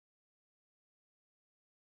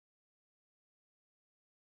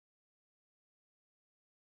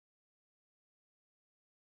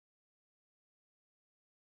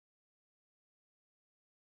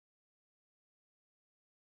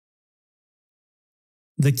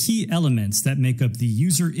The key elements that make up the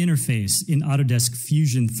user interface in Autodesk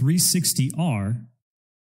Fusion 360 are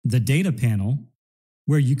the Data Panel,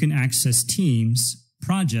 where you can access teams,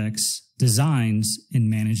 projects, designs, and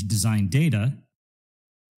manage design data,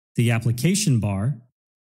 the Application Bar,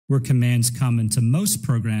 where commands common to most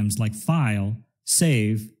programs like File,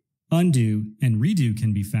 Save, Undo, and Redo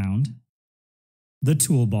can be found, the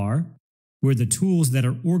Toolbar, where the tools that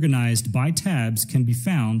are organized by tabs can be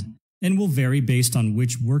found and will vary based on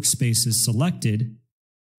which workspace is selected,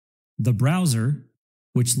 the Browser,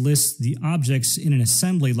 which lists the objects in an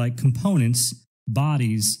assembly like components,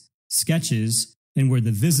 bodies, sketches, and where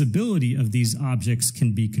the visibility of these objects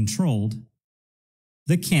can be controlled,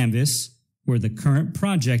 the Canvas, where the current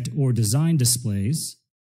project or design displays,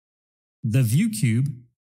 the View Cube,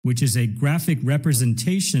 which is a graphic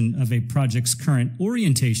representation of a project's current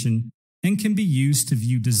orientation and can be used to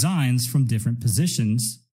view designs from different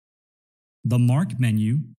positions, the Mark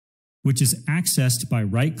menu, which is accessed by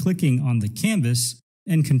right-clicking on the canvas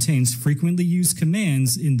and contains frequently used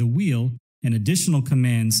commands in the wheel and additional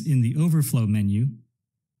commands in the overflow menu,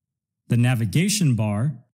 the Navigation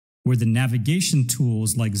Bar, where the navigation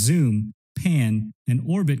tools like Zoom, Pan, and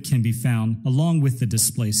Orbit can be found along with the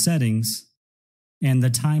display settings, and the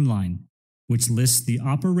Timeline, which lists the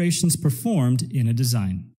operations performed in a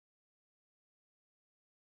design.